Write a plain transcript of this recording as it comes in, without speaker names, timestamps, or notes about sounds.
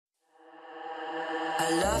I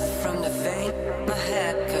love from the vein, my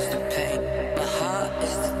head cause the pain. My heart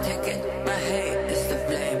is the ticket, my hate is the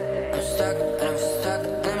blame. I'm stuck and I'm stuck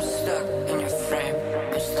and I'm stuck in your frame.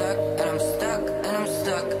 I'm stuck and I'm stuck and I'm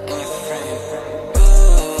stuck in your frame.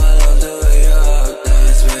 Oh, I love the way you hug that,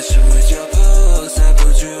 especially with your pose. I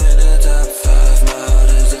put you in the top 5. My heart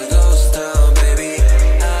is a ghost town, baby.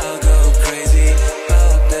 I'll go crazy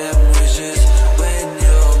about them wishes when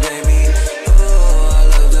you blame me. Oh, I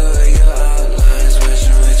love the way you outline,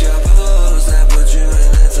 especially with your pose. I put you in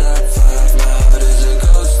the top 5. My heart is a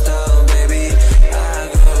ghost town, baby. I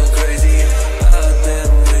go crazy about them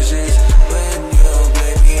wishes when you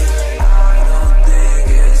blame me. I don't think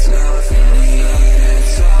it's love you need,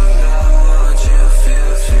 it's all I want you to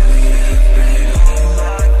feel for me. Baby, oh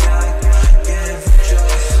my God, give it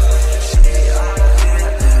trust. See, I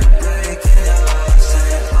hit and breaking hearts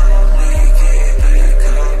and only keep it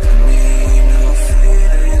company. No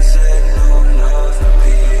feelings and no love and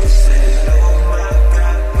peace. And oh my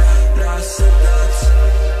God, lost the nuts,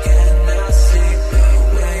 cannot sleep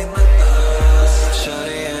away my thoughts.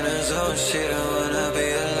 Shawty in her zone, she don't wanna be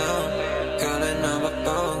alone. Calling on my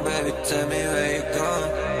phone, baby, tell me where